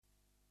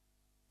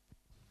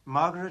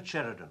Margaret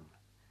Sheridan,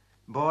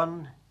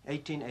 born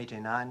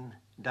 1889,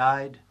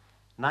 died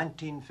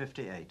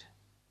 1958.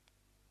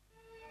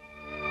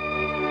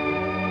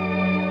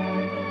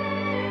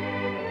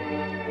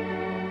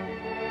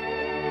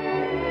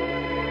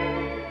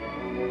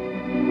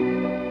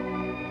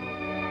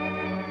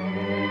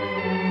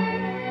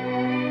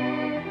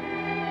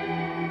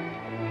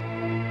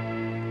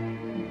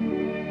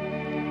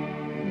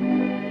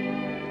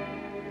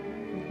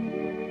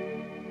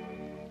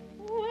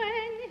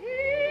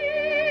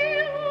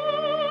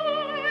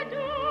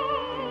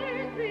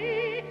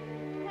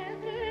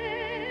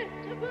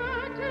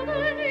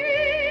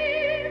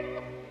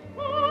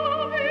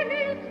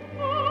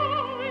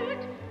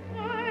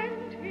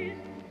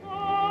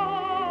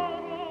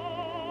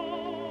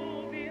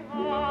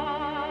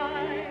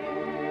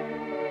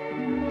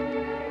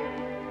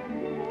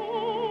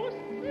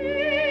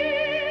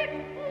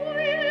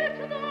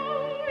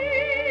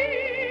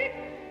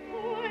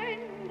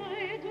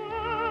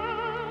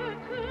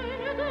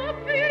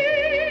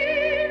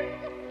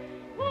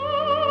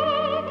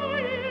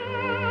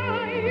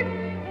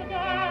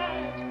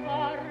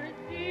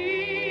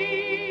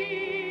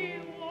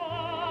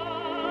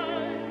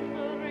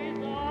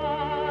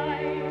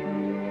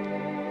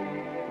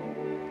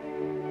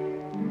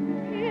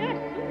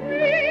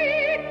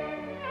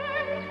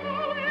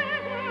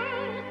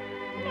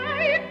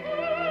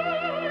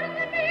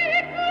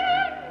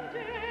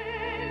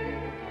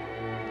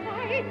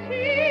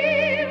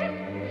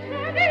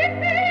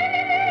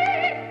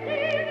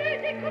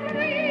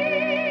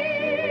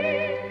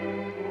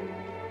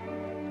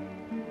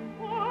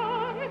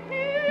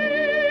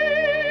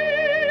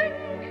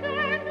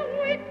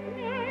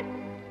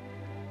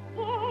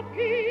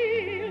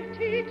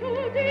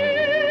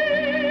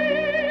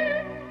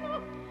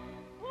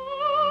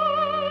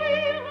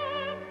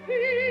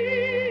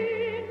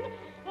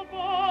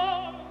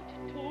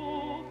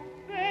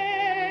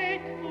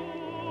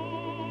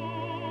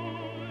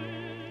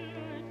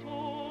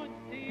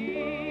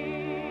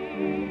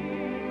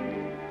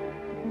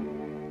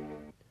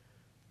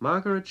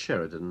 Margaret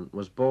Sheridan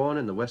was born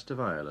in the west of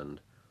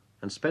Ireland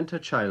and spent her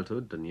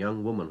childhood and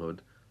young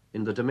womanhood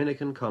in the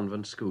Dominican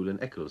convent school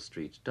in Eccles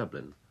Street,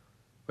 Dublin,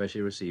 where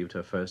she received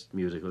her first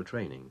musical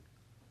training.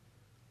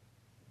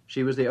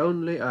 She was the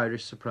only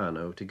Irish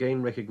soprano to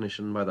gain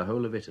recognition by the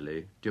whole of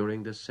Italy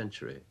during this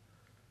century,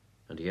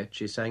 and yet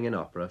she sang in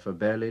opera for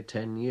barely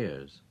 10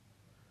 years.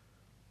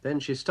 Then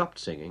she stopped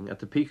singing at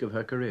the peak of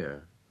her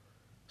career,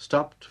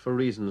 stopped for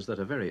reasons that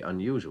are very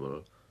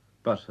unusual,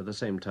 but at the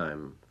same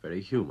time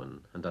very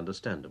human and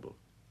understandable.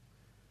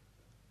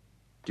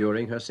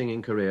 During her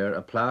singing career,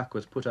 a plaque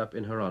was put up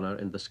in her honour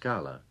in the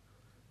Scala.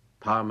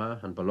 Parma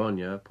and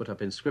Bologna put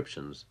up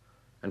inscriptions,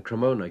 and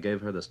Cremona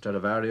gave her the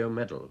Stradivario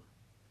Medal.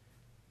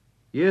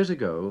 Years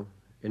ago,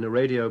 in a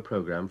radio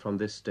program from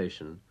this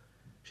station,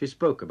 she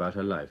spoke about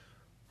her life.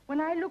 When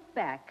I look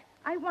back,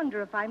 I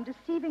wonder if I'm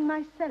deceiving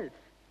myself.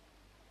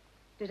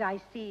 Did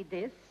I see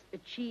this,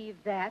 achieve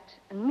that,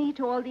 and meet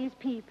all these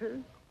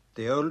people?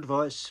 The old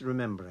voice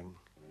remembering.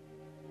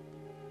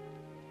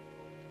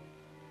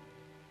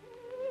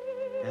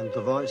 And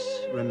the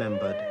voice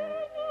remembered.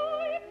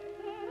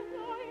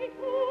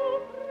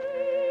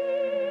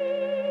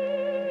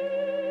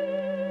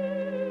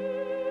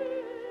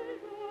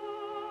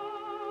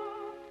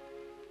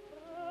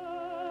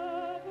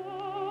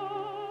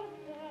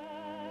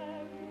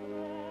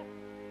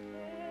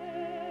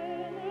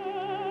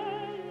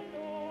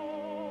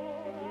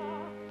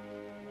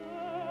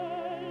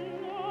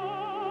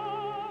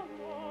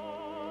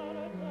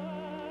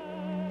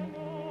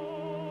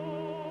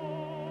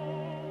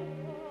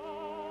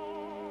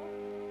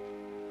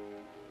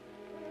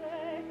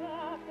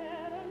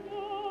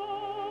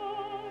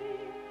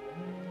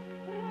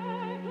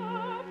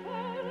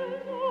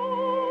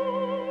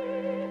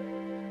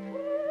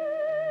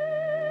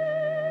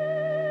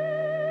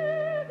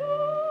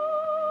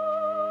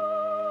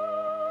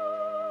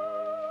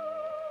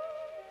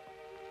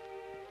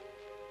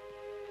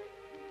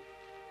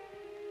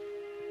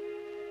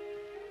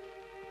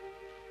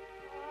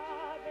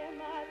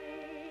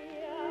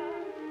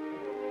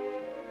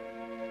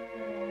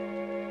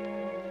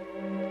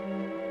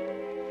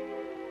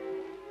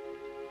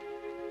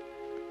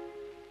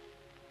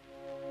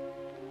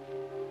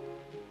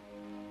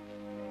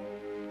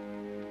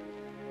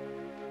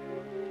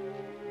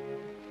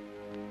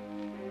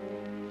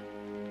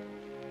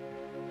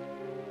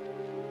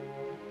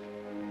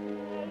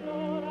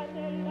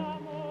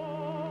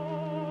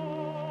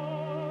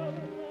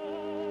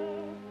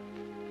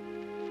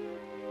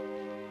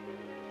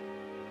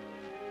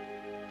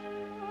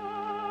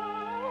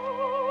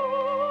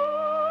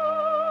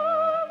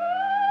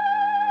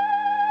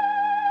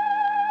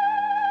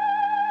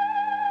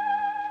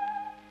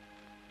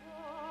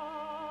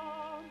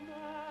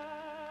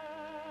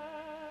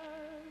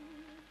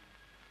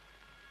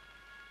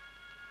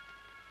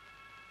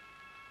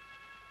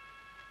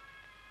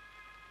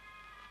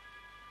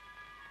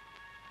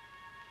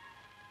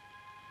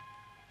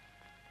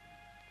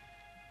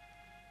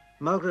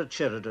 Margaret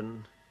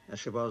Sheridan,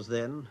 as she was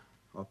then,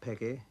 or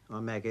Peggy,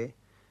 or Maggie.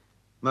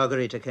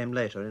 Margarita came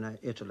later in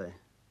Italy.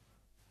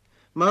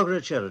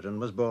 Margaret Sheridan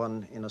was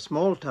born in a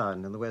small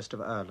town in the west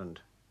of Ireland.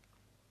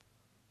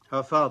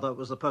 Her father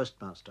was the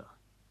postmaster.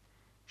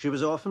 She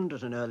was orphaned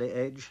at an early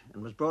age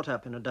and was brought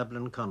up in a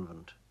Dublin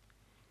convent.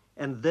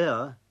 And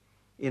there,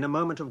 in a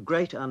moment of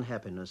great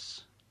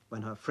unhappiness,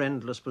 when her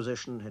friendless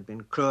position had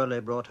been cruelly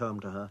brought home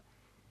to her,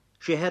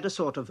 she had a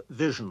sort of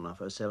vision of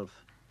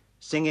herself,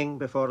 singing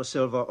before a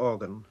silver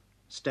organ,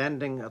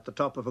 standing at the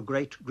top of a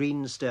great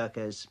green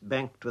staircase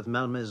banked with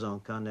Malmaison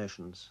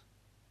carnations.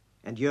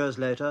 And years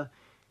later,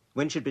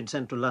 when she'd been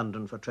sent to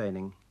London for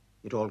training,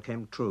 it all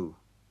came true.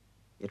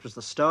 It was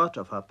the start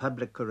of her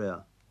public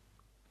career.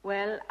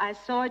 Well, I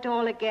saw it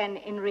all again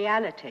in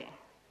reality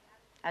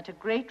at a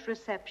great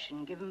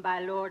reception given by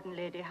Lord and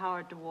Lady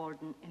Howard de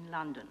Warden in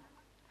London.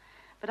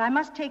 But I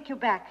must take you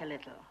back a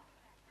little.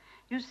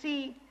 You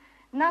see,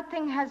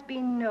 nothing has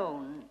been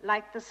known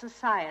like the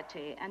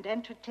society and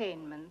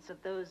entertainments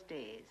of those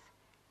days,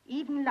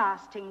 even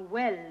lasting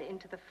well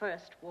into the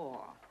First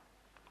War.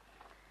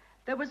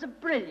 There was a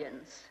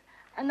brilliance,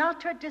 an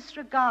utter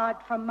disregard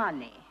for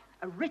money,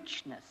 a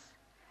richness,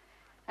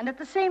 and at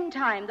the same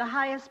time the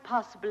highest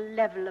possible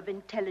level of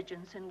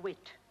intelligence and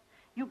wit.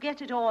 You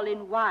get it all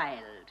in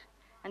Wilde,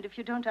 and if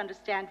you don't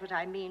understand what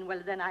I mean,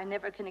 well, then I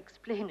never can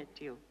explain it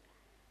to you.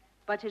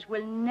 But it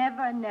will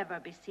never, never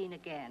be seen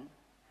again.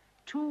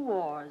 2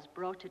 wars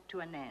brought it to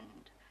an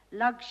end.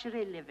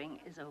 Luxury living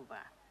is over.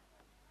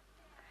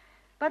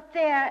 But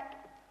there,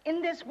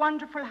 in this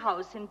wonderful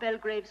house in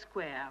Belgrave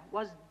Square,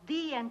 was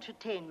the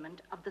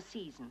entertainment of the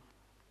season.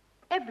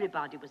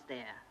 Everybody was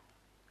there.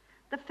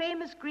 The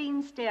famous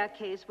green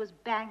staircase was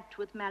banked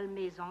with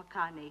Malmaison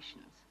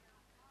carnations.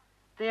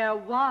 There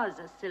was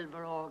a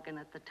silver organ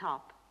at the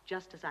top,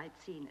 just as I'd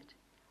seen it,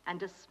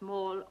 and a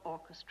small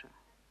orchestra.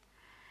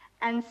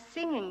 And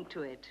singing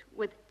to it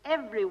with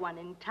everyone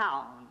in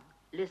town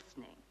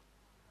listening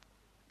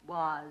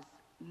was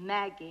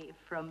Maggie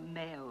from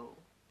Mayo.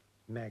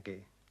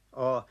 Maggie,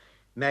 or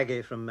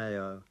Maggie from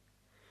Mayo.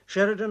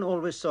 Sheridan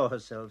always saw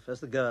herself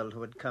as the girl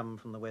who had come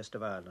from the west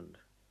of Ireland.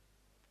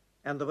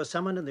 And there was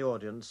someone in the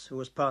audience who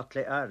was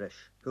partly Irish,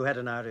 who had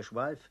an Irish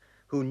wife,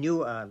 who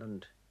knew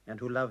Ireland, and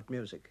who loved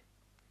music.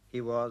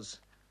 He was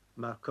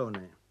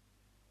Marconi.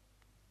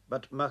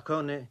 But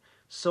Marconi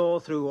saw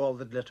through all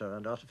the glitter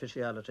and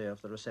artificiality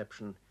of the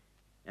reception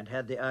and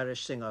had the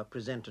Irish singer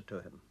presented to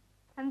him.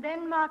 And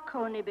then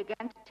Marconi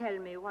began to tell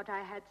me what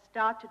I had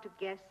started to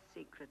guess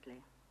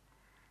secretly.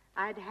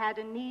 I'd had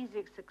an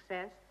easy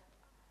success.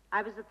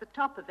 I was at the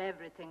top of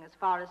everything as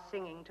far as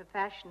singing to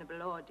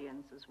fashionable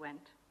audiences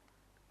went.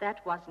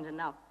 That wasn't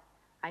enough.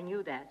 I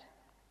knew that.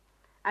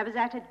 I was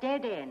at a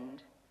dead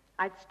end.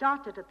 I'd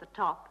started at the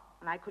top,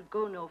 and I could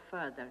go no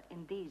further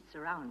in these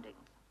surroundings.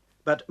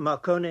 But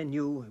Marconi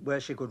knew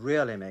where she could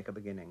really make a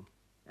beginning,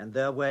 and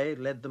their way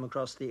led them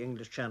across the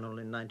English Channel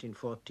in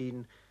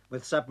 1914,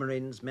 with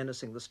submarines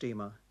menacing the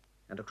steamer,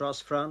 and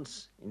across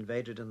France,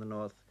 invaded in the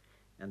north,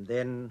 and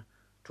then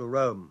to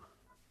Rome.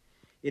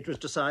 It was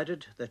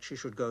decided that she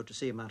should go to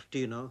see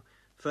Martino,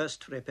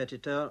 first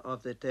repetiteur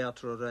of the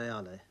Teatro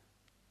Reale,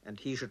 and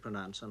he should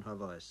pronounce on her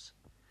voice.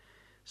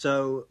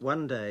 So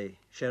one day,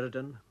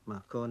 Sheridan,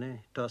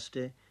 Marconi,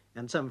 Tosti,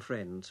 and some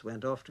friends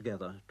went off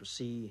together to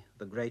see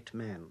the great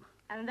man.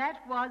 And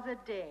that was a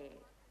day.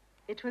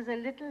 It was a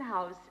little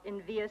house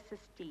in Via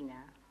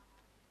Sistina,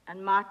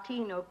 and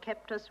Martino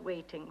kept us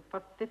waiting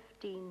for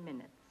 15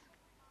 minutes.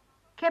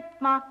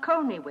 Kept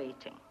Marconi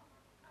waiting.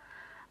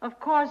 Of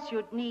course,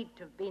 you'd need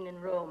to have been in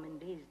Rome in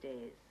these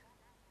days,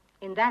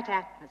 in that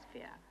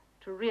atmosphere,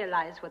 to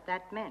realize what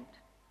that meant,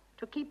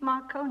 to keep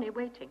Marconi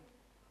waiting.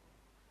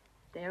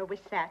 There we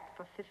sat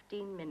for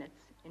 15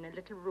 minutes in a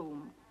little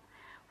room,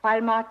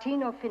 while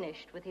Martino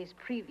finished with his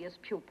previous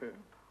pupil,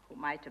 who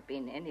might have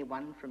been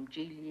anyone from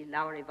Gigli,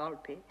 Lauri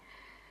Volpi,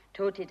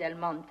 Toti del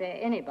Monte,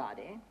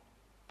 anybody.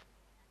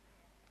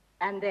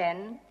 And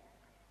then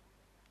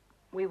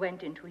we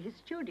went into his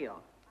studio.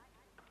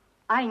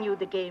 I knew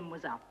the game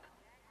was up.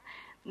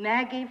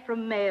 Maggie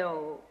from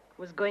Mayo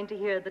was going to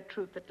hear the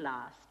truth at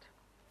last.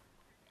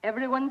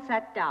 Everyone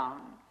sat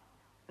down,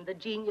 and the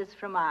genius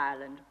from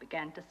Ireland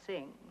began to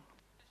sing.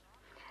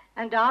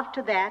 And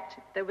after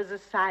that, there was a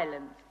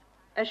silence,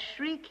 a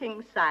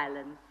shrieking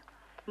silence,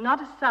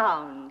 not a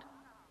sound.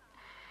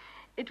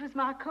 It was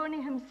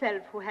Marconi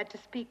himself who had to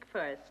speak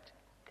first.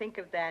 Think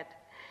of that.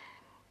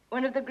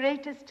 One of the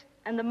greatest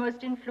and the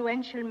most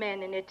influential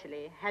men in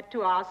Italy had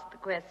to ask the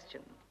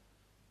question.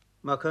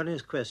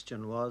 Marconi's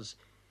question was,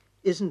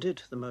 isn't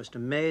it the most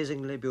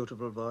amazingly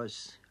beautiful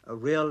voice, a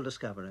real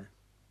discovery?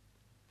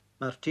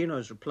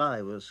 Martino's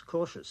reply was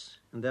cautious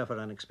and therefore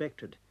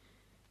unexpected.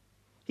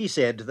 He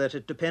said that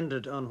it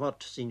depended on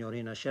what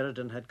Signorina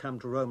Sheridan had come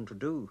to Rome to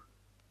do,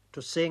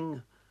 to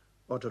sing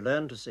or to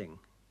learn to sing.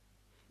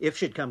 If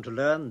she'd come to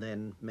learn,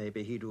 then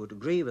maybe he would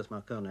agree with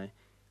Marconi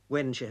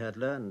when she had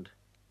learned.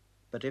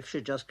 But if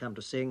she'd just come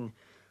to sing,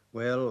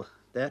 well,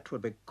 that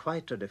would be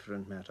quite a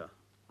different matter.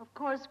 Of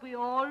course, we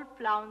all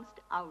flounced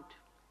out,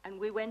 and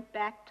we went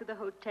back to the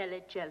hotel at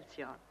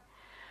Excelsior,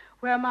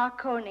 where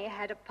Marconi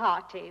had a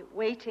party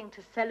waiting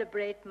to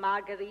celebrate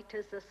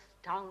Margarita's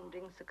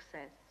astounding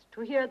success,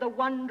 to hear the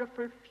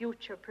wonderful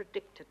future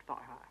predicted for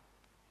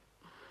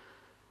her.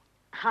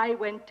 I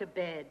went to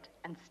bed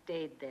and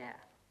stayed there.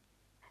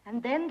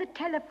 And then the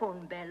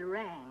telephone bell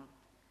rang.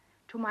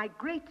 To my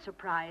great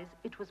surprise,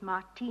 it was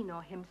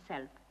Martino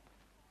himself.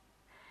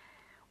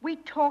 We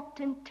talked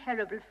in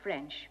terrible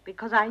French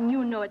because I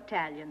knew no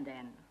Italian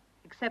then,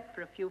 except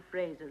for a few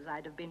phrases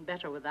I'd have been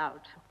better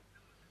without.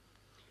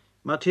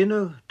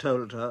 Martino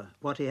told her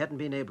what he hadn't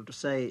been able to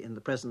say in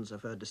the presence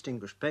of her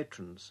distinguished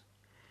patrons.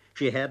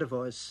 She had a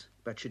voice,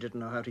 but she didn't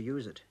know how to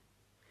use it.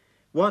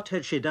 What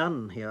had she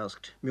done, he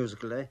asked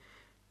musically,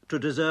 to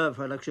deserve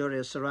her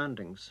luxurious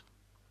surroundings?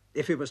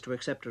 If he was to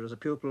accept her as a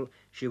pupil,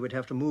 she would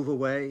have to move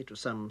away to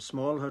some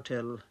small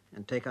hotel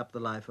and take up the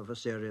life of a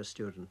serious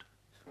student.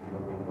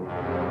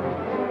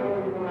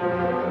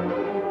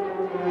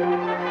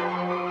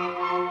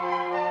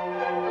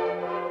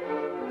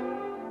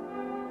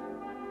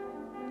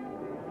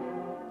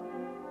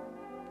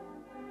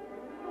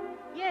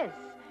 Yes,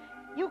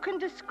 you can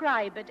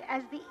describe it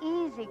as the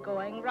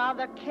easygoing,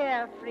 rather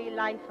carefree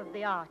life of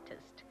the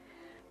artist.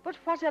 But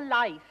what a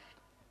life!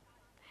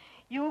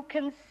 You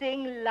can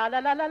sing la la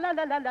la la la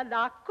la la la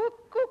la coo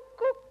coo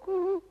coo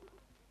coo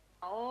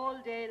all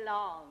day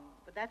long,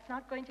 but that's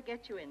not going to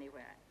get you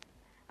anywhere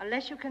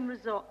unless you can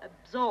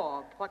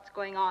absorb what's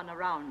going on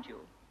around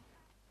you.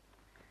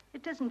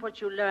 It isn't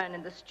what you learn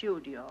in the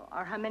studio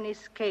or how many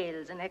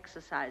scales and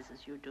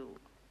exercises you do.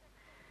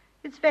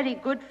 It's very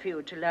good for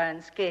you to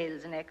learn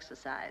scales and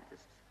exercises,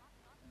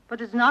 but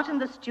it's not in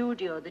the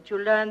studio that you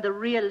learn the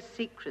real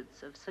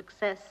secrets of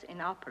success in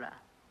opera.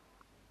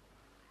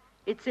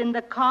 It's in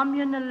the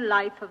communal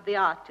life of the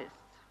artists,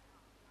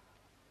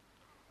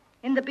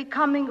 in the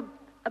becoming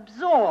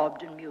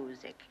absorbed in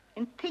music,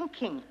 in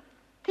thinking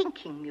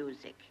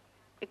music,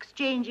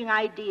 exchanging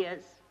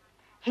ideas,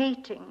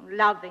 hating,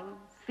 loving,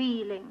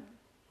 feeling,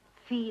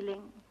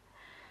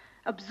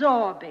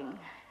 absorbing,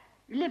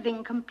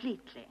 living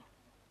completely.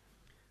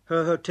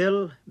 Her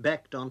hotel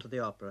backed onto the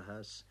opera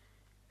house,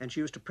 and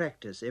she used to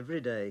practice every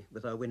day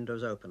with her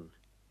windows open,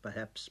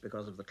 perhaps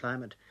because of the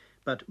climate,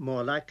 but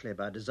more likely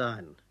by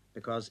design,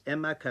 because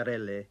Emma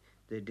Carelli,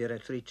 the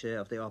direttrice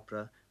of the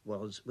opera,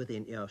 was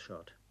within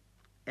earshot.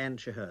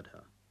 And she heard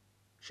her.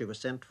 She was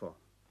sent for.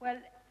 Well,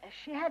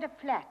 she had a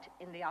flat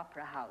in the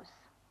opera house,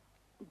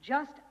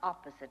 just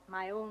opposite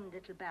my own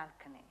little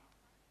balcony.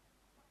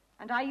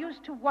 And I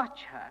used to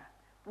watch her,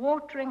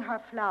 watering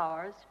her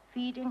flowers,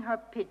 feeding her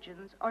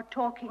pigeons, or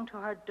talking to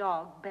her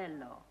dog,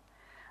 Bello.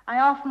 I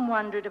often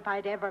wondered if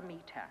I'd ever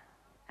meet her,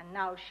 and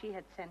now she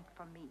had sent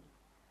for me.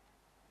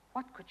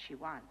 What could she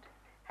want?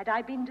 Had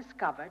I been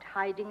discovered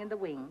hiding in the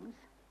wings?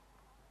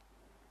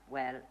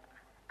 Well,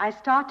 I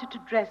started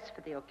to dress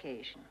for the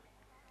occasion,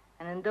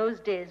 and in those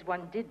days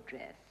one did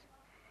dress.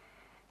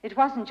 It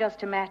wasn't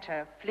just a matter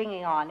of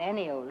flinging on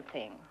any old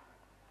thing.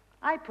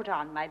 I put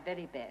on my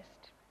very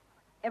best.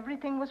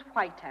 Everything was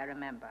white, I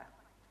remember.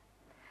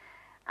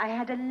 I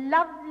had a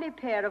lovely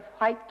pair of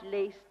white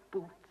laced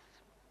boots.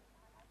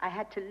 I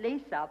had to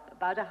lace up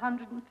about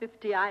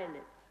 150 eyelets.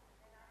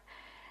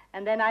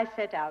 And then I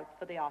set out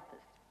for the office.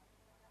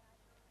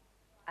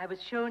 I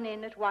was shown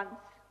in at once.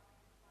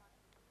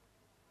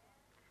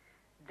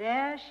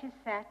 There she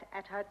sat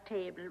at her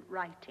table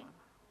writing.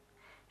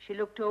 She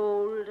looked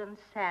old and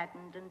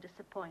saddened and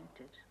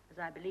disappointed, as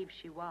I believe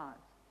she was.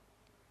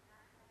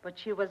 But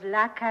she was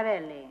La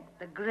Carelli,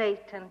 the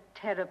great and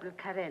terrible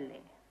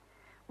Carelli,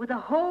 with a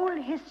whole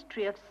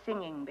history of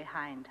singing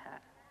behind her.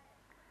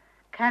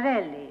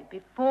 Carelli,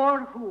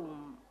 before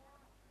whom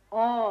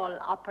all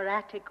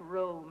operatic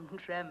Rome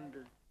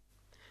trembled.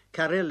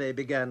 Carelli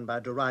began by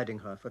deriding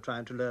her for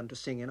trying to learn to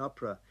sing in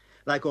opera,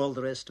 like all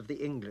the rest of the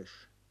English.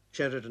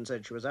 Sheridan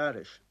said she was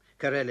Irish.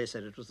 Carelli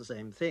said it was the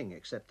same thing,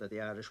 except that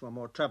the Irish were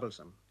more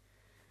troublesome.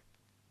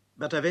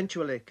 But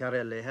eventually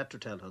Carelli had to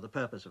tell her the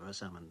purpose of her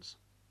summons.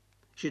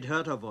 She'd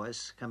heard her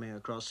voice coming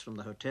across from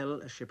the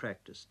hotel as she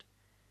practiced.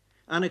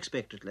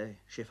 Unexpectedly,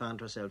 she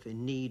found herself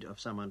in need of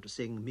someone to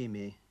sing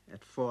Mimi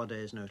at 4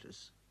 days'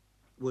 notice.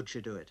 Would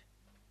she do it?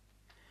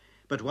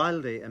 But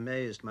while the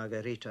amazed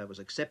Margarita was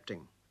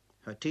accepting,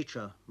 her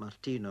teacher,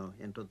 Martino,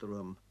 entered the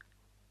room.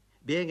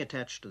 Being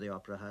attached to the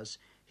opera house,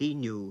 he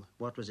knew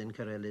what was in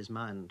Carelli's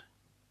mind.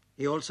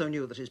 He also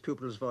knew that his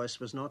pupil's voice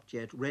was not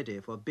yet ready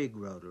for big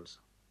roles.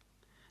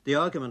 The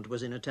argument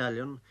was in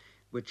Italian,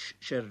 which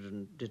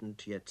Sheridan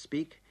didn't yet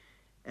speak,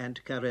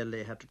 and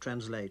Carelli had to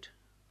translate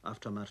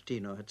after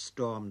Martino had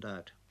stormed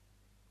out.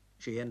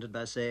 She ended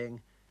by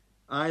saying,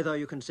 "Either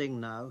you can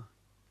sing now,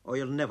 or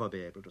you'll never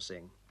be able to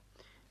sing."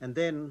 And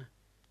then,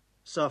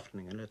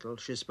 softening a little,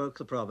 she spoke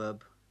the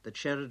proverb that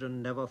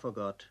Sheridan never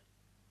forgot,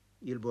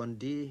 "Il buon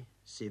dì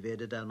si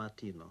vede dal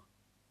mattino."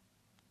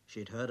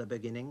 She'd heard her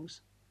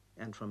beginnings,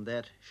 and from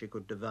that she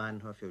could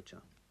divine her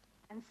future.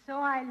 And so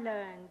I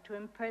learned to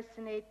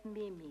impersonate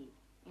Mimi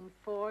in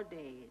 4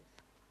 days.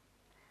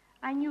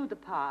 I knew the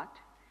part,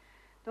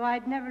 though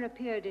I'd never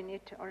appeared in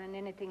it or in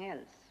anything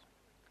else.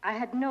 I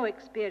had no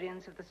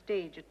experience of the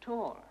stage at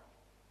all.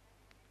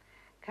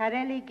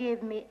 Carelli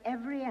gave me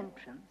every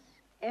entrance,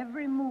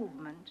 every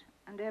movement,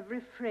 and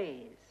every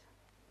phrase.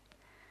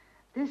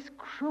 This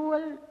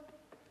cruel,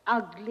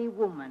 ugly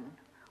woman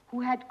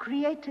who had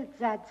created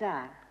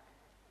Zaza,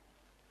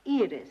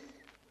 Iris,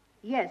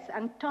 yes,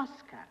 and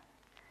Tosca,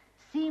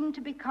 seemed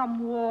to become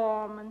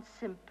warm and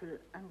simple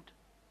and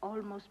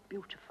almost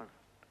beautiful.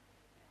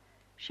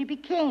 She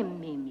became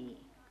Mimi,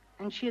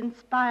 and she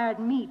inspired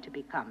me to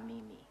become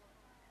Mimi.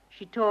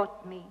 She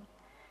taught me.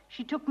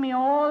 She took me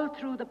all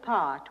through the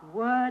part,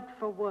 word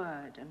for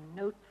word and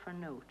note for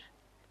note,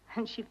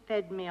 and she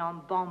fed me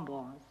on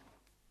bonbons.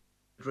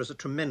 It was a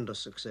tremendous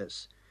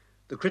success.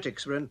 The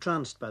critics were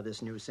entranced by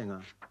this new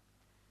singer.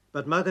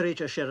 But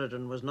Margaret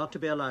Sheridan was not to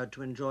be allowed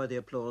to enjoy the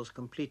applause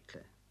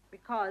completely.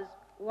 Because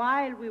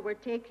while we were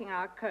taking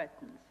our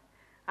curtains,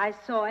 I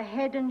saw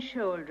Head and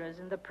Shoulders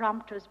in the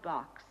prompter's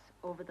box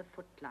over the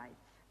footlights.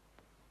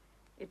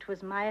 It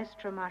was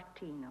Maestro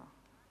Martino.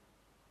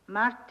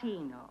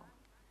 Martino,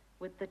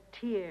 with the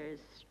tears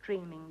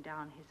streaming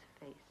down his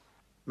face.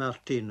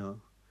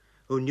 Martino,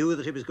 who knew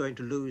that he was going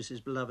to lose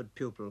his beloved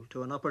pupil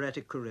to an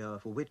operatic career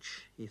for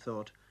which, he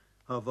thought,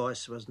 her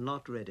voice was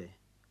not ready.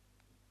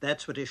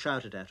 That's what he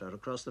shouted at her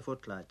across the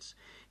footlights.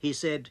 He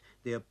said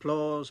the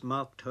applause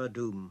marked her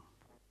doom.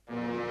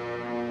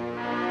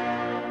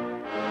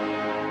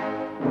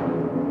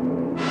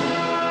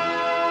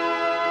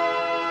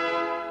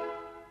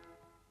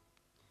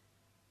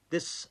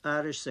 This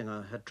Irish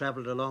singer had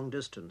travelled a long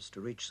distance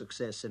to reach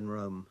success in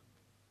Rome.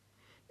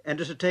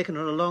 And it had taken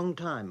her a long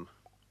time,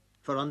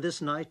 for on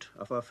this night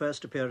of her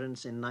first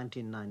appearance in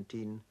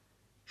 1919,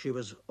 she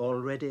was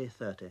already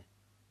 30.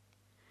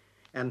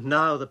 And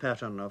now the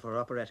pattern of her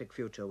operatic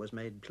future was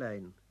made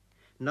plain.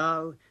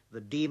 Now the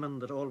demon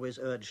that always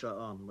urged her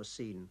on was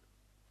seen.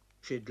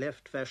 She had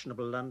left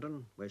fashionable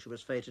London, where she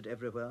was feted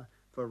everywhere,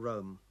 for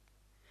Rome.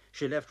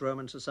 She left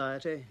Roman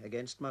society,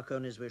 against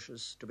Marconi's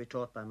wishes, to be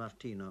taught by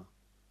Martino.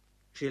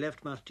 She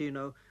left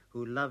Martino,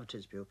 who loved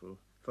his pupil,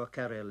 for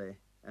Carelli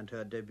and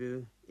her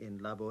debut in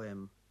La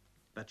Bohème.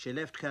 But she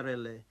left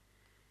Carelli,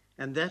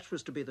 and that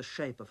was to be the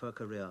shape of her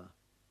career.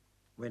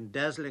 When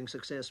dazzling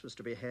success was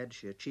to be had,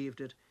 she achieved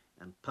it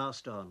and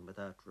passed on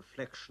without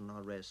reflection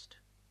or rest.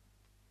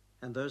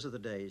 And those are the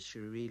days she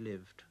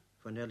relived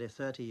for nearly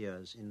 30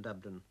 years in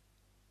Dublin.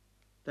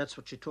 That's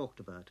what she talked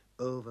about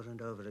over and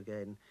over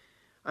again,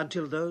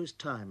 until those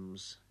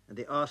times and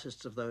the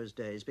artists of those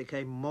days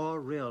became more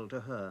real to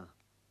her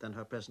than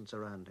her present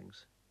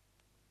surroundings.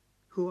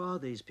 Who are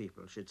these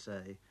people, she'd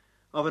say,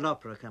 of an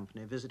opera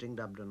company visiting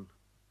Dublin,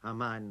 her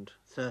mind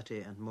 30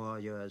 and more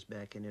years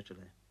back in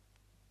Italy?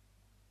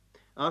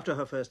 After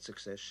her first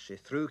success, she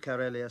threw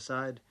Carelli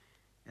aside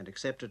and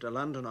accepted a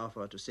London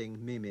offer to sing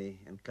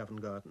Mimi in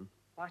Covent Garden.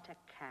 What a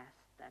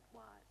cast that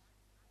was.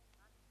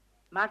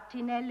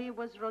 Martinelli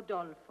was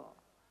Rodolfo.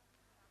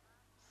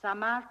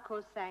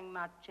 Samarco sang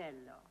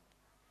Marcello.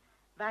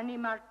 Vanni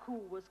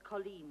Marcoux was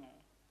Colline.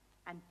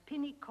 And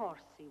Pinny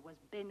Corsi was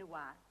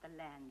Benoit, the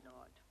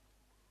landlord.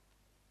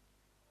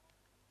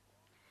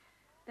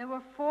 There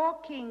were 4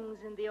 kings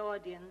in the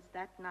audience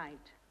that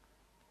night,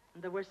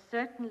 and there were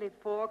certainly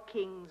 4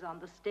 kings on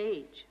the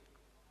stage.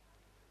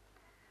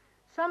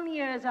 Some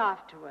years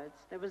afterwards,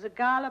 there was a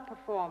gala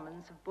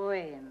performance of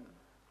Bohème,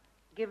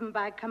 given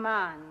by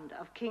command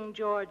of King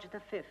George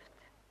V.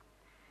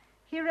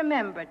 He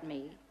remembered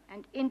me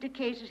and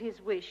indicated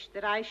his wish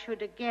that I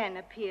should again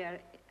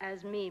appear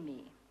as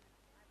Mimi.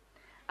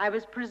 I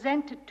was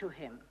presented to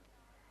him,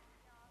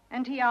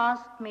 and he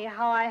asked me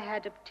how I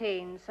had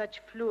obtained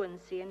such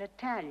fluency in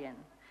Italian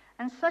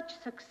and such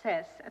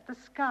success at the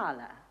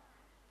Scala,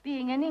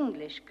 being an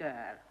English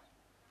girl.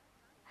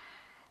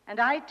 And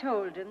I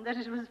told him that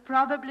it was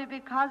probably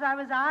because I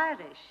was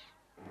Irish.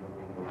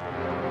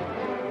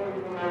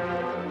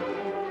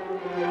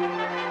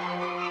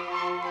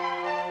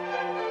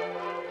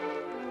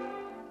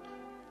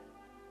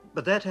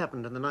 But that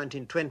happened in the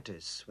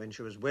 1920s, when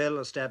she was well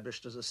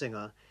established as a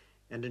singer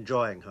and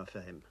enjoying her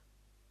fame.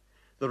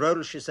 The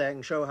roles she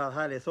sang show how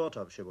highly thought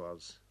of she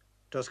was.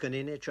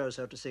 Toscanini chose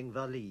her to sing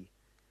Valli.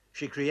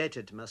 She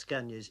created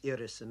Mascagni's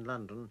Iris in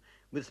London,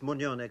 with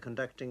Mugnone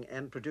conducting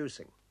and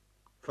producing.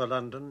 For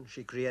London,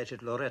 she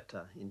created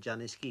Loretta in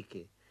Gianni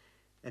Schicchi,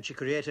 and she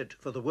created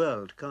for the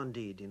world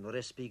Candide in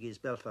Respighi's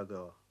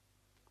Belphegor.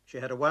 She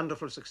had a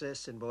wonderful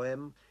success in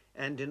Bohème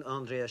and in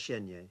Andrea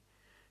Chenier.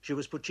 She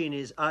was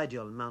Puccini's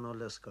ideal Mano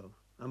Lescaut,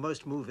 a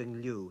most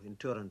moving Liu in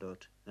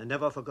Turandot, a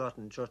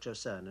never-forgotten Giorgio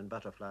San in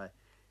Butterfly,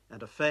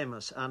 and a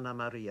famous Anna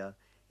Maria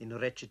in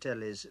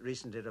Recitelli's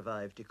recently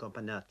revived I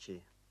Compagnacci.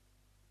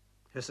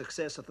 Her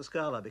success at the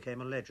Scala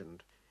became a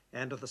legend,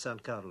 and at the San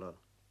Carlo,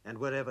 and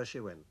wherever she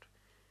went.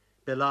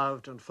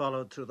 Beloved and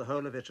followed through the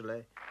whole of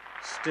Italy,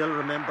 still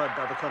remembered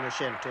by the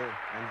conoscenti,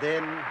 and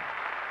then,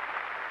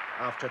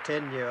 after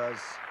 10 years,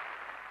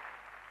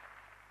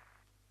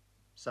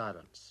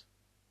 silence.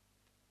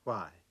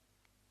 Why?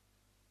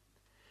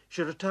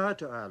 She retired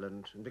to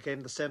Ireland and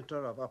became the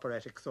centre of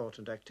operatic thought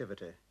and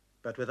activity,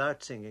 but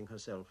without singing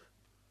herself.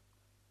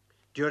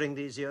 During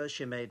these years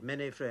she made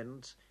many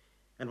friends,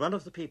 and one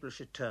of the people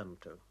she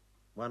turned to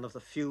One of the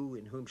few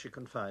in whom she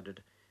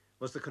confided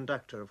was the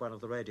conductor of one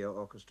of the radio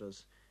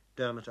orchestras,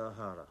 Dermot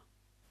O'Hara.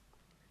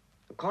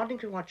 According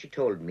to what she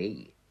told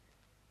me,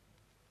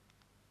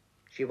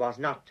 she was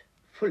not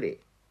fully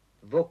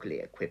vocally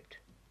equipped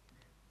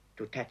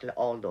to tackle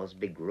all those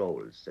big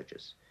roles such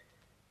as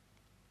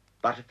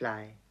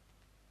Butterfly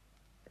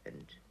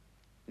and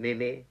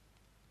Mimi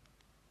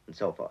and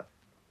so forth.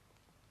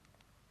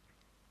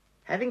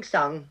 Having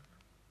sung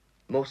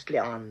mostly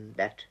on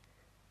that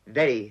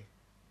very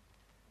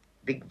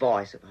big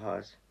voice of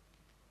hers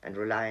and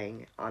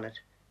relying on it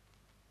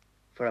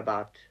for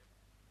about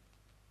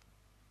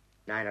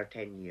 9 or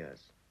 10 years,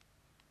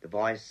 the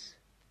voice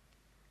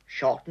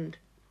shortened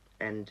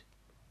and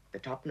the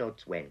top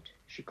notes went.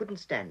 She couldn't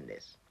stand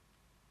this,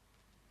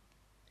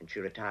 and she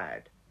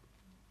retired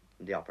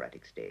from the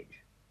operatic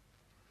stage.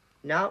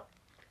 Now,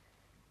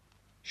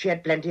 she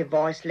had plenty of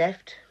voice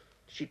left.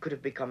 She could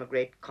have become a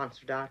great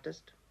concert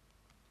artist.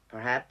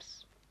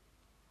 Perhaps.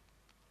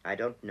 I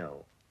don't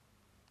know.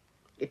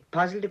 It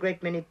puzzled a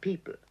great many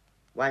people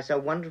why so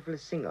wonderful a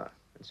singer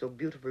and so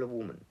beautiful a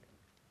woman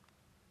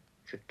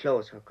should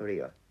close her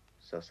career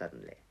so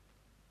suddenly.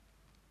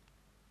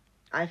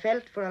 I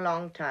felt for a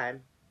long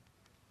time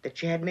that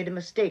she had made a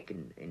mistake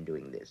in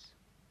doing this.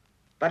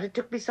 But it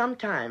took me some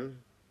time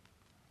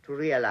to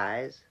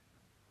realize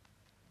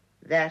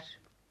that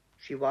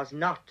she was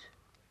not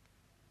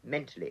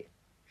mentally,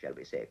 shall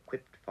we say,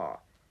 equipped for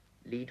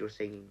lead or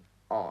singing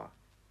or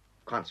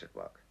concert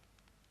work.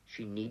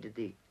 She needed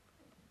the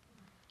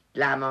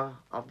glamour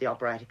of the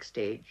operatic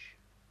stage,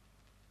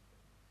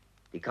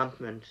 the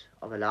accompaniment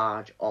of a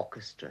large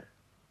orchestra.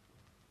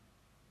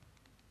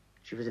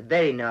 She was a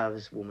very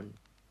nervous woman,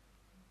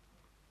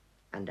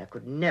 and I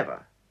could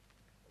never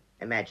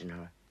imagine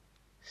her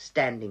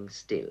standing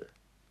still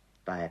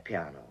by a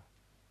piano,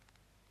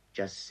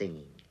 just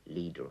singing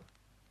lieder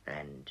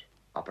and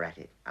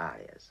operatic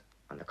arias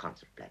on the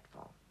concert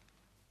platform.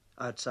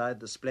 Outside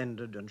the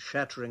splendid and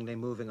shatteringly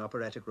moving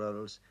operatic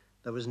roles,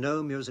 there was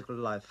no musical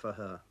life for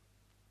her.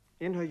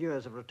 In her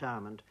years of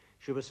retirement,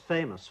 she was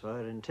famous for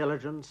her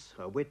intelligence,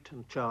 her wit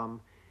and charm,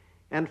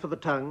 and for the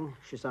tongue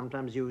she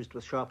sometimes used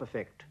with sharp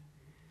effect.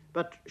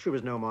 But she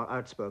was no more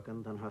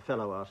outspoken than her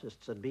fellow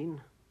artists had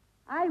been.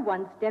 I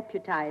once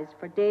deputized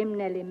for Dame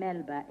Nellie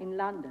Melba in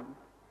London,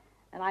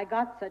 and I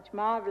got such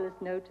marvelous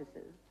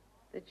notices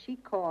that she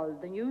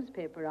called the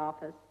newspaper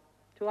office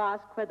to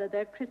ask whether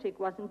their critic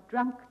wasn't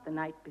drunk the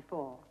night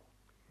before.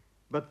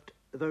 But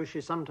though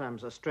she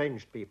sometimes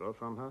estranged people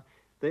from her,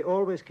 they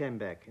always came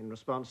back in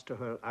response to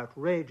her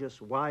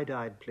outrageous,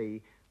 wide-eyed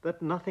plea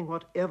that nothing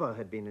whatever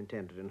had been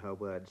intended in her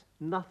words.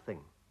 Nothing.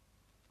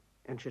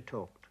 And she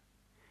talked.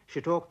 She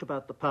talked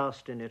about the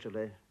past in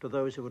Italy to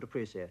those who would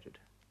appreciate it,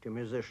 to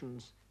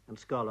musicians and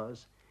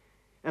scholars,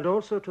 and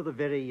also to the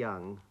very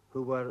young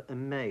who were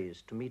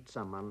amazed to meet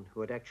someone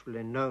who had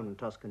actually known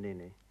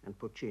Toscanini and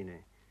Puccini.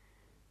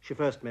 She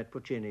first met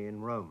Puccini in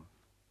Rome.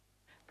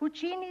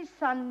 Puccini's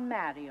son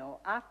Mario,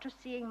 after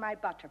seeing my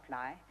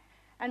Butterfly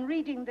and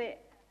reading the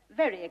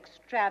very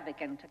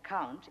extravagant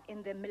account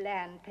in the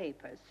Milan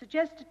papers,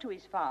 suggested to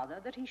his father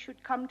that he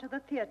should come to the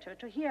theater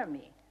to hear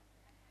me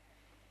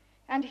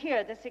and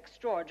hear this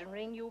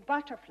extraordinary new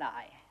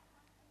Butterfly.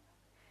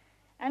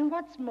 And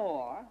what's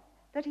more,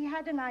 that he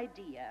had an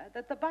idea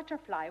that the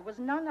Butterfly was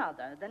none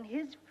other than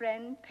his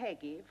friend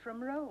Peggy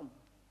from Rome.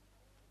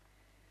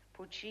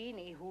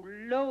 Puccini, who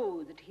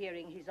loathed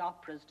hearing his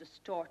operas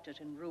distorted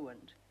and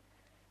ruined,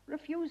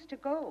 refused to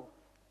go.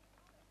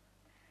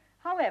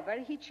 However,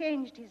 he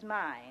changed his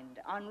mind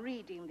on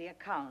reading the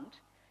account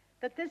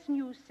that this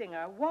new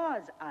singer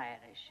was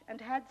Irish and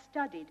had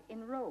studied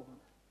in Rome.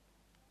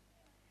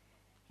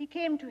 He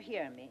came to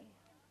hear me,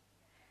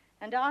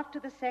 and after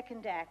the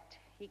second act,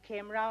 he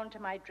came round to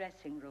my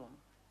dressing room,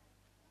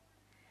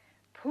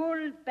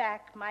 pulled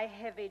back my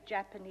heavy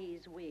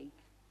Japanese wig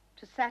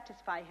to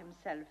satisfy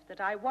himself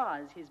that I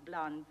was his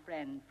blonde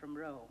friend from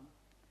Rome.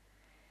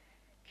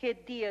 Che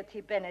Dio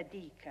ti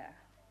benedica.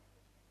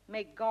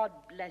 May God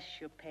bless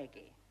you,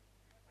 Peggy.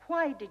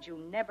 Why did you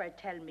never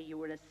tell me you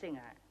were a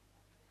singer?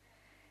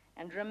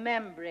 And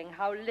remembering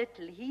how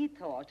little he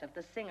thought of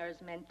the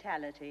singer's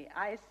mentality,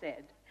 I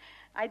said,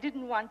 I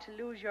didn't want to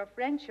lose your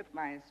friendship,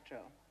 maestro,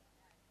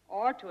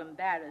 or to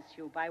embarrass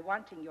you by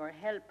wanting your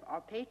help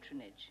or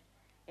patronage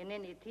in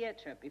any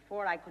theater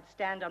before I could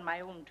stand on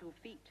my own 2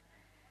 feet.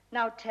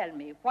 Now tell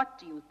me, what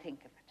do you think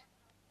of it?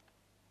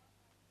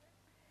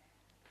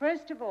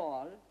 First of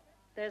all,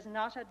 there's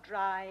not a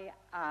dry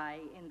eye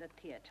in the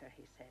theater,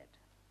 he said.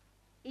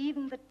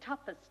 Even the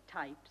toughest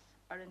types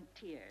are in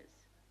tears.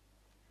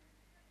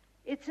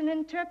 It's an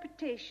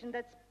interpretation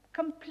that's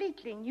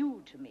completely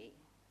new to me.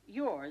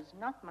 Yours,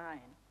 not mine.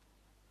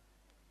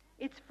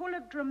 It's full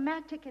of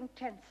dramatic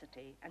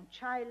intensity and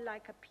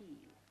childlike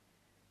appeal.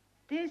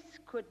 This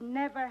could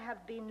never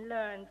have been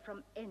learned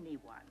from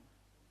anyone.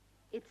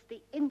 It's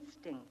the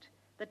instinct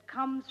that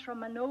comes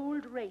from an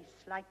old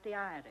race like the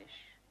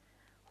Irish,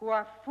 who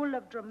are full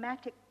of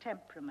dramatic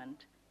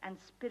temperament and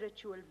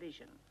spiritual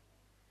vision,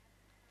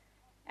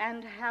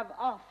 and have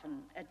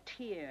often a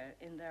tear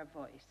in their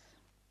voice.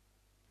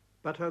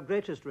 But her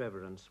greatest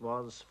reverence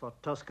was for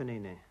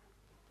Toscanini.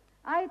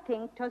 I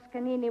think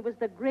Toscanini was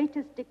the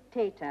greatest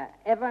dictator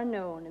ever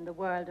known in the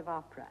world of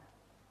opera.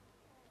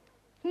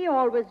 He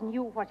always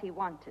knew what he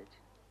wanted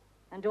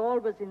and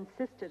always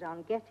insisted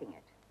on getting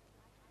it.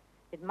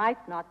 It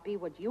might not be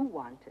what you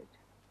wanted,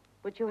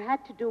 but you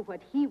had to do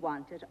what he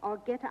wanted or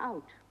get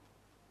out.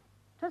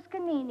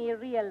 Toscanini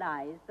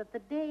realized that the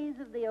days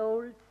of the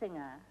old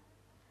singer,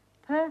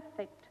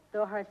 perfect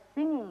though her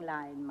singing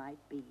line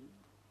might be,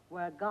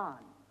 were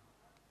gone,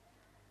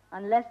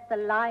 unless the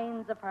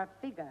lines of her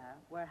figure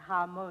were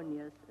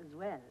harmonious as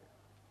well.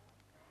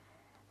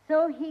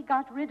 So he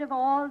got rid of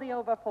all the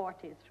over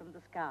 40s from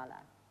the Scala.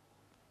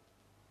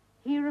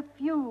 He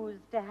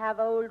refused to have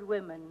old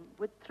women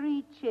with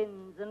 3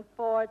 chins and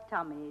 4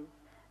 tummies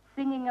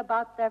singing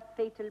about their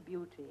fatal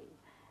beauty.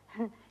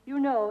 You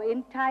know,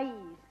 in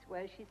Thais,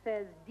 where she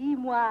says,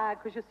 "Dis-moi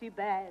que je suis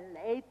belle,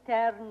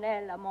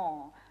 éternel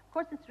amant." Of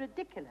course, it's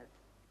ridiculous.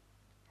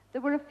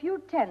 There were a few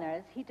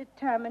tenors he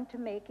determined to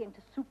make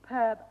into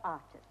superb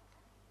artists,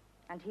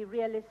 and he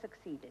really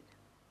succeeded.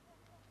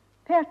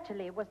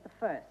 Pertoli was the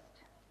first.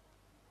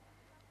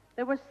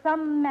 There were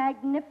some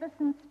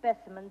magnificent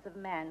specimens of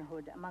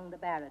manhood among the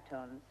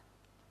baritones.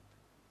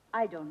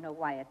 I don't know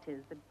why it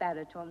is that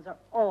baritones are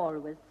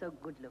always so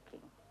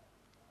good-looking.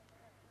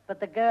 But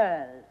the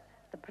girls,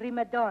 the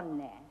prima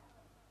donne,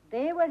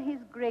 they were his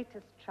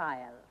greatest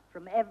trial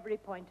from every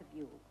point of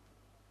view.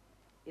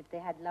 If they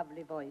had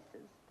lovely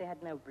voices, they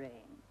had no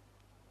brains.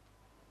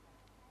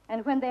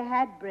 And when they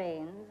had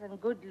brains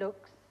and good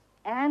looks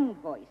and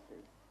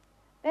voices,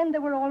 then they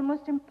were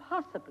almost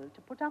impossible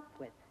to put up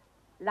with.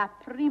 La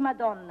prima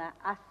donna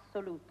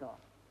assoluto.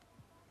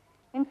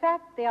 In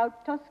fact, they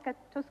out-Tosca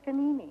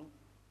Toscanini.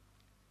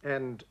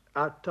 And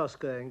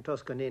out-Toscaing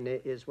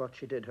Toscanini is what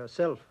she did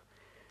herself,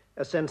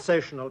 a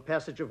sensational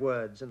passage of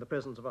words in the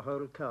presence of a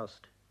whole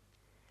cast.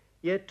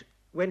 Yet,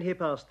 when he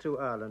passed through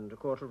Ireland a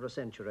quarter of a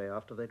century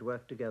after they'd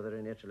worked together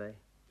in Italy,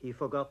 he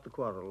forgot the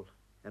quarrel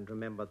and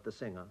remembered the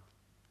singer.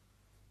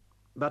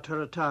 But her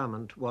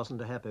retirement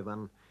wasn't a happy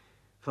one,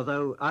 for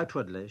though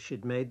outwardly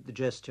she'd made the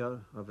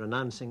gesture of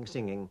renouncing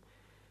singing,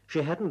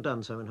 she hadn't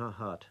done so in her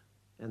heart,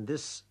 and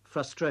this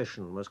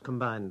frustration was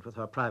combined with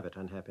her private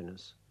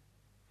unhappiness.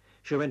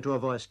 She went to a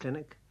voice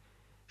clinic.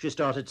 She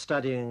started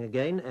studying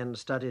again and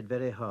studied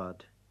very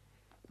hard.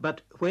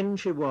 But when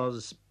she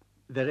was,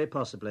 very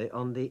possibly,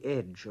 on the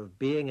edge of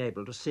being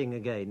able to sing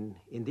again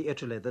in the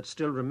Italy that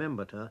still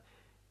remembered her,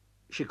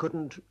 she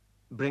couldn't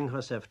bring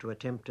herself to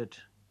attempt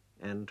it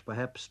and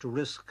perhaps to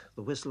risk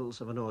the whistles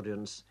of an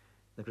audience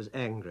that was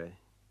angry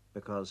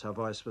because her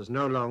voice was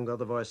no longer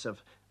the voice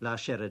of La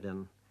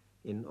Sheridan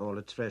in all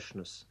its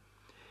freshness.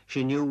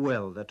 She knew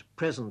well that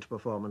present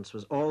performance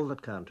was all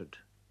that counted.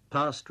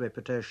 Past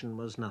reputation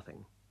was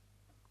nothing.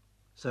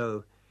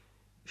 So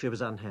she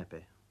was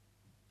unhappy.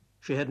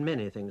 She had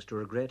many things to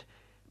regret,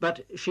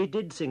 but she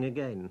did sing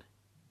again.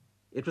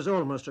 It was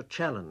almost a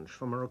challenge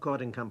from a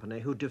recording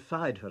company who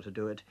defied her to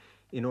do it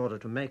in order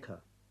to make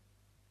her.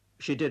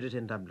 She did it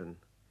in Dublin,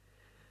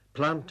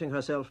 planting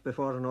herself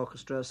before an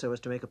orchestra so as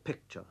to make a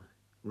picture,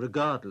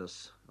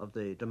 regardless of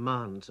the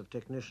demands of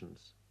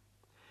technicians.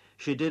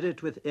 She did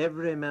it with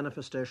every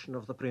manifestation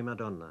of the prima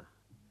donna,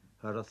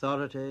 her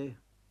authority,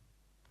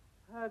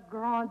 her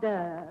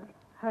grandeur,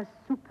 her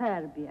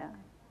superbia,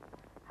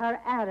 her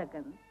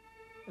arrogance.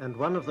 And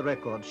one of the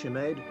records she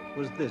made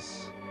was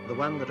this, the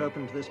one that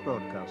opened this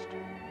broadcast.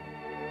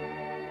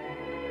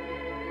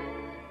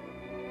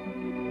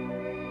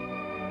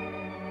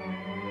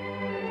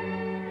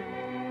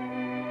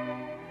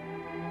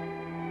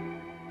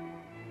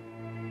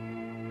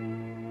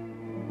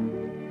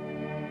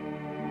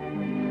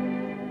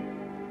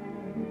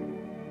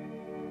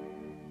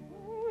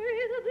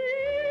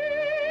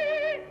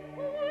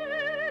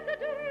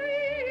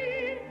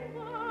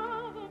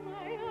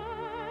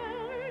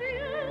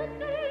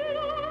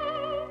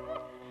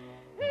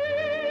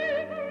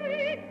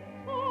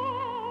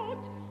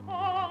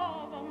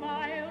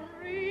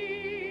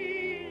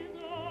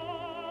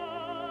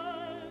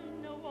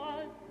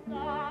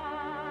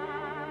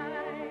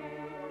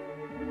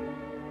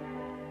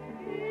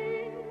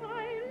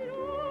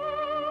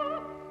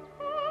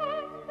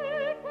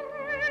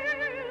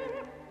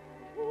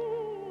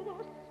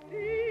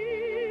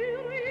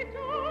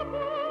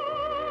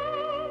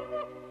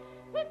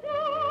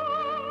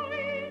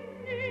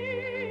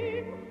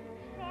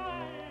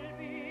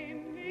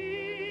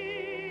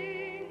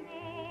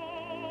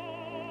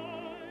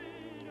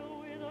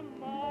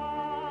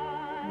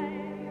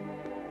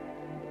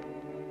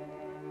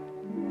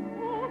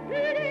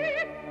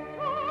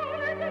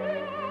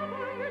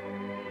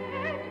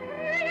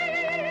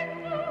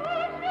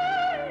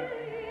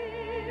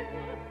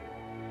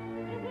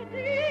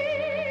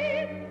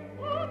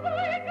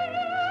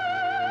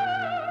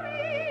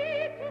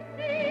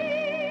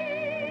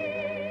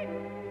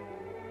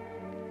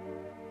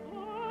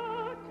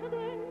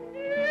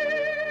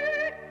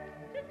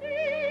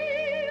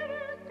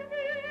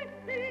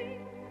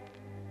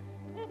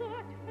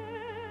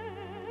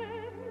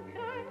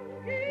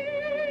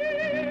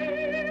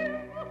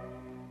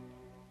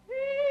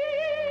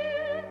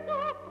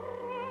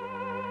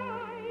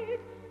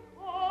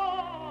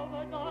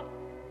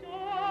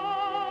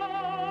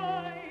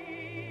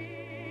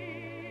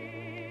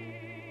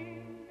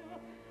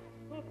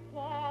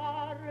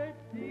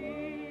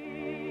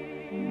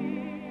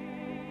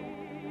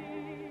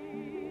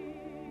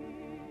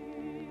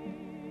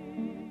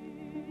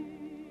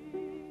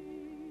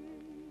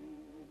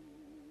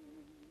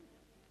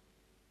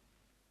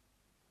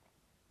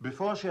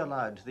 before she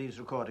allowed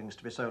these recordings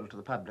to be sold to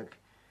the public,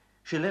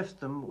 she left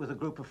them with a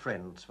group of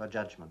friends for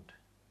judgment.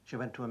 She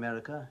went to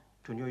America,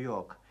 to New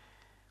York,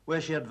 where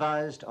she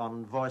advised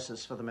on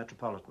Voices for the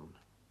Metropolitan.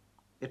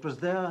 It was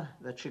there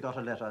that she got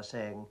a letter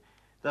saying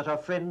that her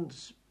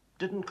friends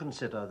didn't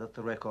consider that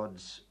the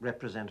records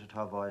represented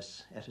her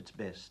voice at its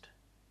best.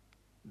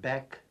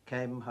 Back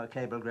came her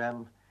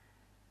cablegram,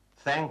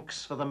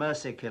 "Thanks for the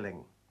mercy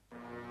killing."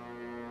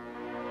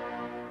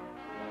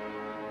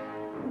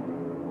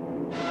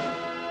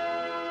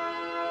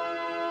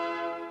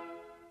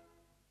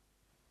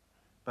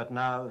 But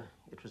now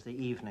it was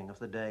the evening of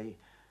the day,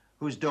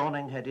 whose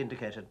dawning had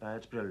indicated by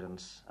its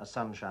brilliance a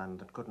sunshine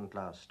that couldn't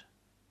last.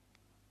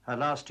 Her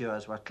last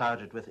years were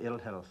clouded with ill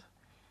health.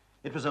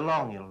 It was a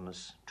long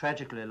illness,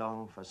 tragically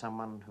long for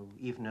someone who,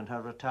 even in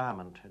her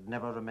retirement, had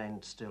never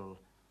remained still,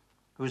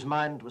 whose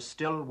mind was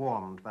still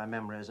warmed by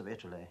memories of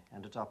Italy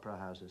and its opera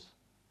houses.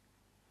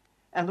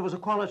 And there was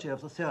a quality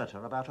of the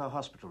theatre about her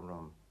hospital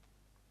room.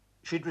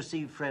 She'd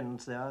receive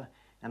friends there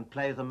and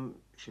play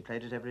them, she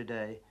played it every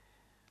day,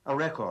 a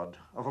record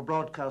of a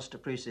broadcast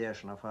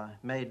appreciation of her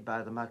made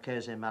by the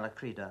Marchese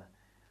Malacrida,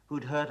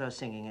 who'd heard her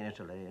singing in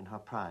Italy in her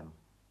prime.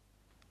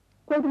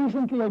 Quite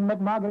recently I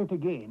met Margaret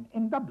again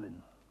in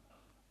Dublin.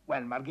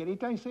 "Well,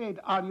 Margherita," I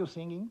said, "are you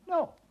singing?"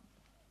 "No."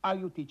 "Are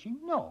you teaching?"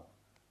 "No."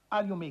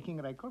 "Are you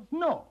making records?"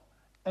 "No."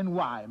 "And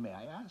why, may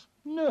I ask?"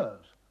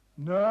 "Nerves."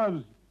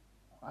 "Nerves?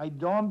 I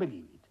don't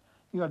believe it.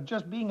 You are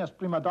just being as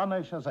prima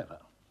donna-ish as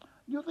ever.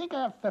 Do you think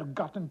I have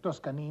forgotten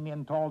Toscanini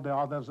and all the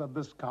others at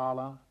the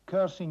Scala,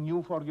 cursing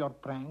you for your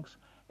pranks,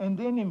 and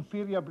then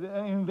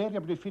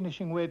invariably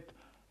finishing with,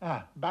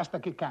 basta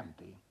che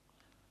canti,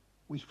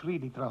 which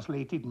freely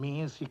translated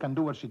means she can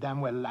do what she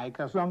damn well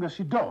likes as long as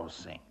she does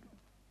sing.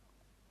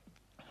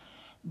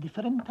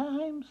 "Different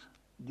times,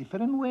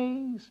 different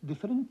ways,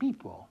 different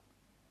people,"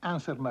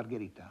 answered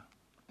Margherita,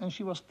 and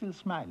she was still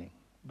smiling,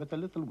 but a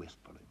little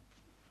wistfully.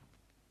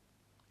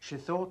 She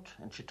thought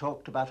and she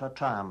talked about her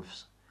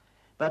triumphs,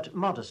 but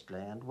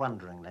modestly and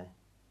wonderingly,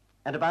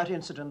 and about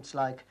incidents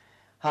like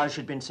how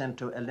she'd been sent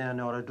to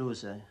Eleonora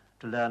Duse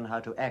to learn how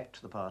to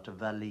act the part of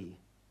Valli.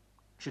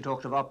 She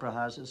talked of opera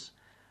houses,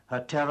 her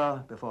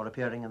terror before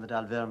appearing in the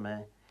Dal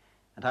Verme,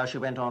 and how she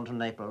went on to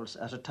Naples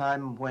at a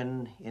time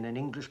when, in an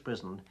English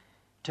prison,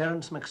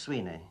 Terence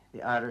McSweeney,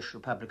 the Irish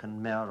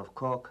Republican mayor of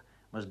Cork,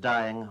 was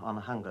dying on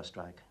a hunger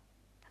strike.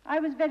 I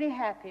was very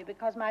happy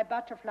because my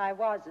butterfly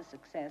was a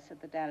success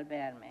at the Dal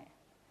Verme.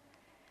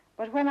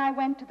 But when I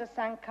went to the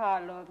San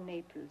Carlo of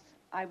Naples,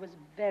 I was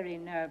very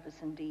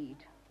nervous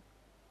indeed.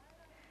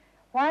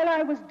 While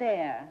I was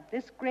there,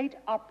 this great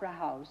opera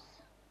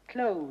house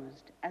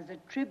closed as a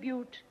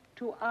tribute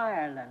to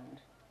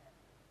Ireland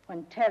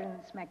when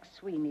Terence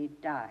McSweeney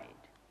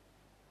died.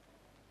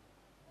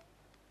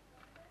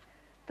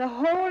 The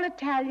whole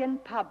Italian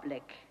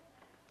public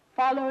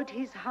followed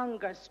his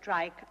hunger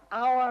strike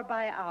hour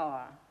by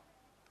hour.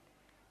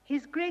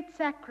 His great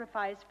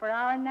sacrifice for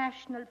our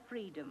national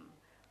freedom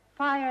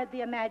fired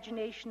the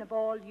imagination of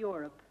all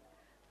Europe,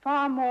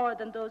 far more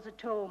than those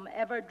at home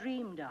ever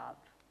dreamed of.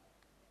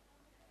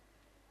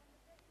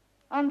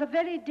 On the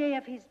very day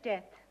of his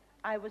death,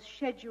 I was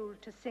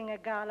scheduled to sing a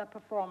gala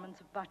performance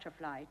of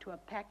Butterfly to a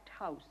packed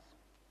house.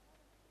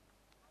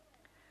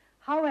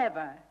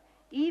 However,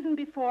 even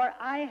before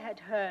I had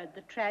heard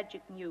the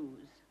tragic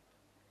news,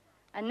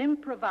 an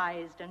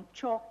improvised and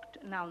chalked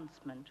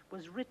announcement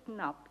was written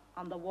up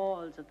on the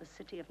walls of the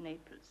city of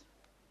Naples.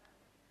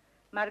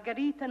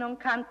 Margherita non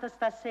canta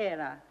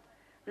stasera,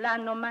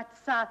 l'hanno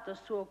ammazzato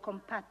suo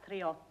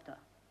compatriota.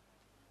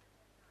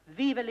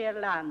 Viva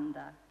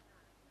l'Irlanda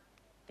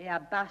e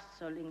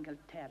abbasso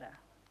l'Inghilterra.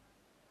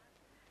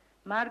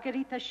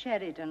 Margarita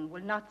Sheridan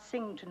will not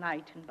sing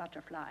tonight in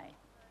Butterfly.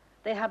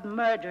 They have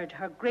murdered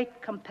her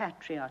great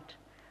compatriot.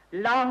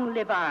 Long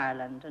live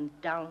Ireland and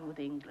down with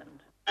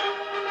England.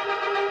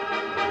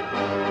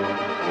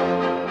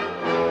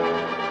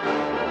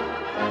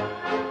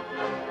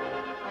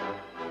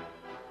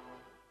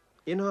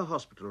 In her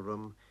hospital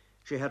room,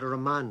 she had a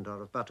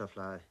reminder of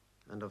Butterfly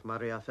and of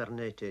Maria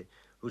Fernetti,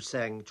 who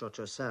sang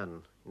Cioccio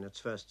San in its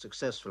first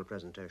successful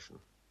presentation.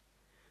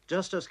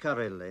 Just as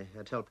Carelli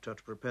had helped her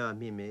to prepare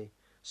Mimi,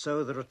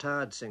 so the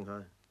retired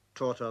singer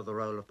taught her the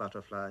role of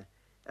Butterfly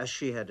as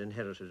she had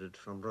inherited it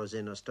from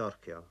Rosina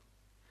Storchio,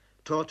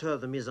 taught her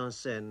the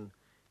mise-en-scène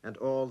and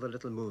all the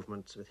little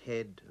movements with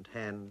head and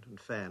hand and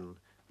fan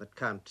that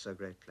count so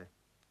greatly.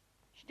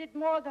 She did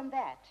more than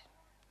that.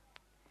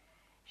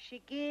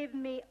 She gave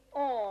me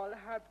all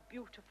her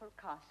beautiful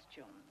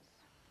costumes.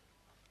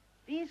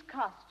 These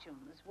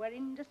costumes were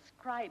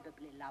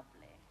indescribably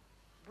lovely,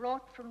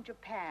 brought from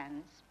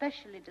Japan,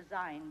 specially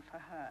designed for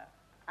her.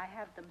 I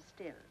have them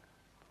still.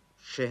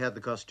 She had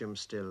the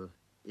costumes still,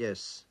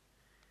 yes.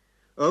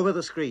 Over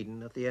the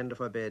screen at the end of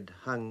her bed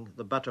hung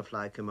the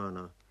butterfly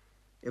kimono,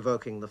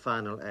 evoking the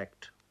final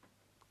act,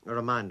 a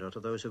reminder to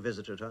those who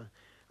visited her,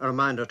 a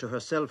reminder to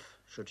herself,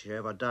 should she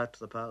ever doubt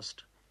the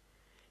past.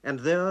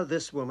 And there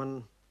this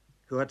woman,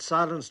 who had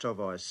silenced her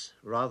voice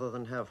rather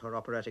than have her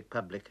operatic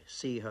public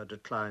see her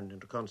decline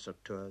into concert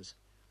tours,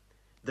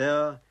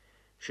 There,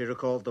 she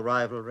recalled the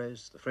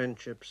rivalries, the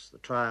friendships, the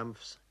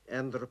triumphs,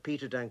 and the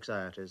repeated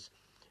anxieties.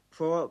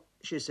 For,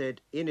 she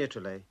said, in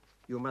Italy,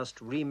 you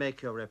must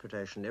remake your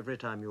reputation every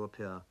time you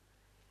appear.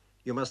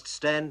 You must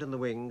stand in the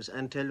wings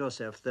and tell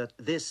yourself that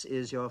this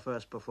is your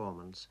first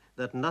performance,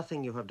 that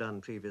nothing you have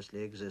done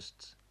previously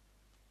exists.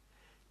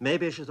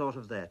 Maybe she thought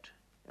of that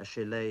as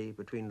she lay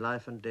between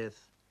life and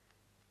death,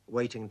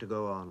 waiting to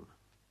go on.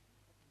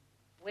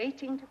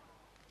 Waiting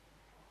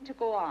to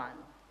go on.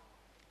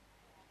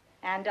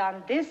 And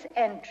on this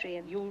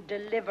entry, you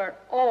deliver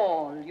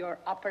all your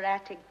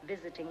operatic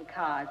visiting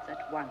cards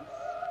at once.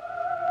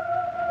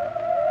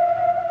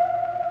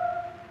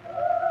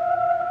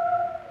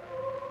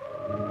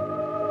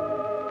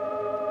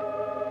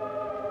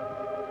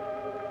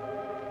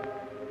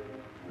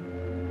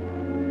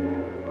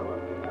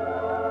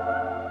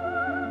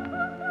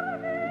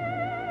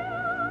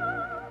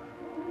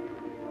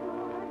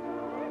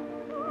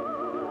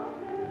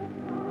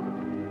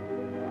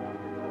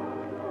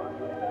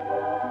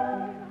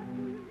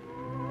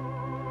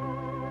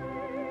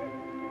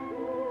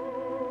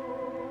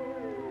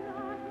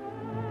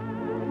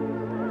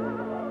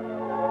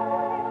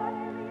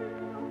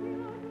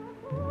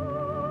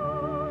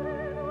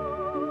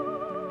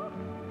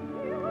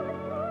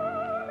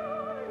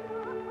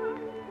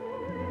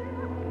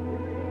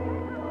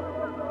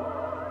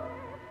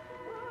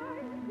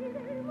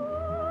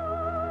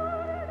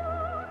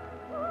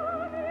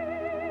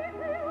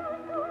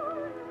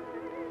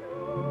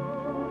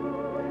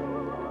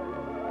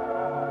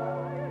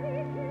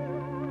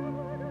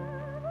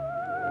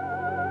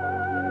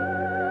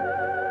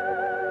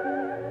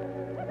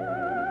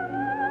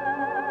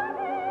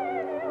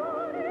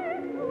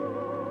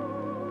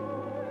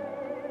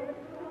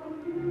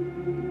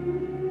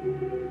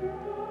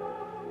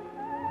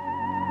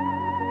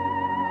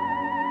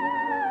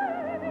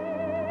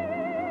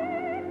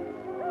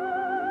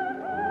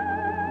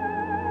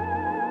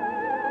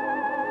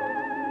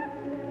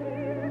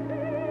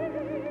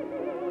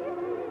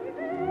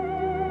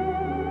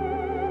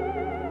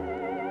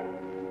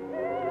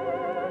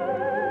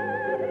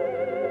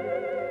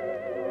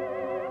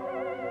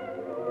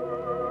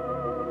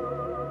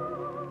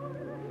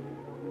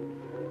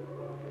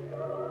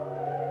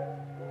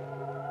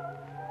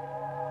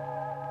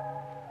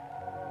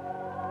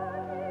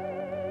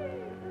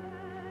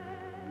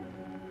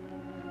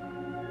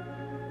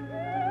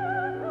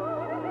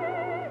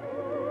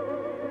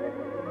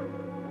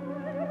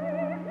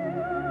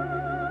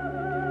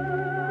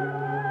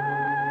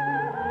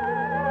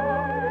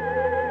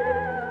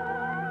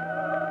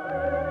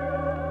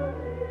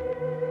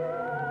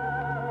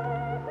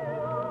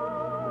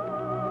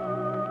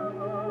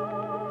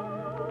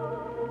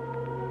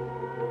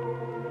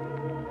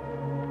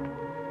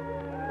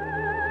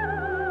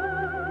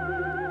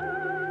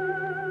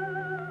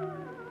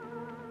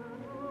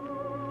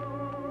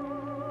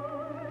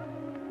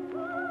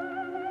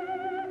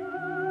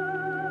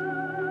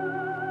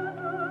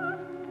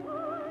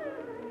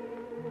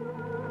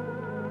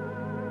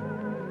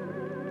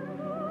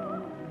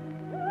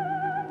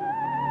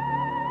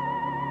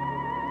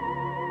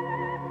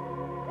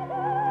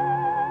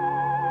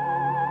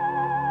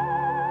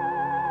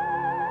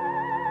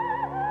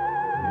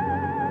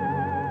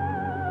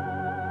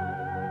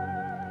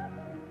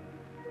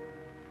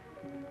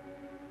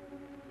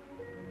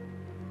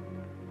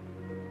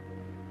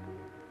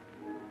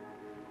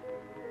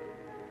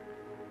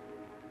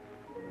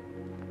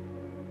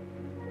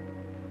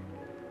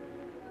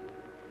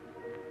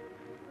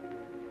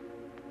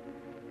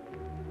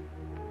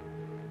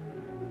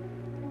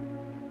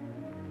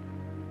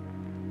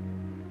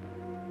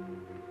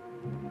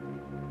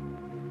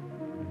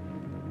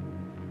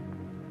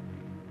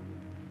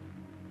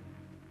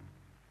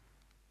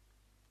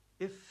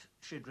 If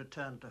she'd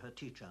returned to her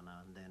teacher now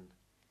and then,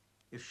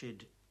 if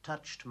she'd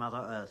touched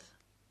Mother Earth,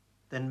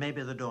 then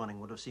maybe the dawning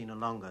would have seen a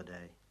longer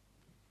day.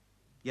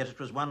 Yet it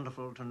was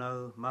wonderful to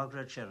know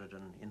Margaret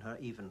Sheridan in her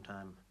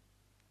eventime,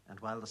 and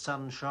while the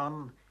sun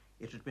shone,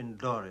 it had been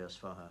glorious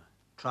for her.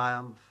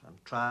 Triumph and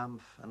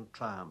triumph and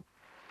triumph.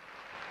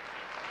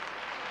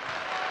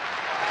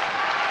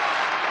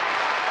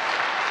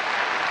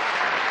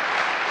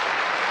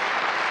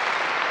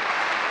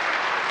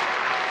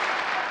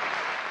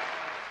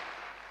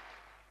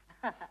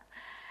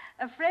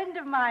 A friend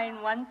of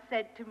mine once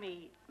said to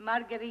me,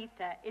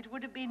 Margherita, it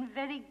would have been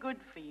very good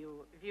for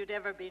you if you'd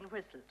ever been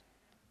whistled.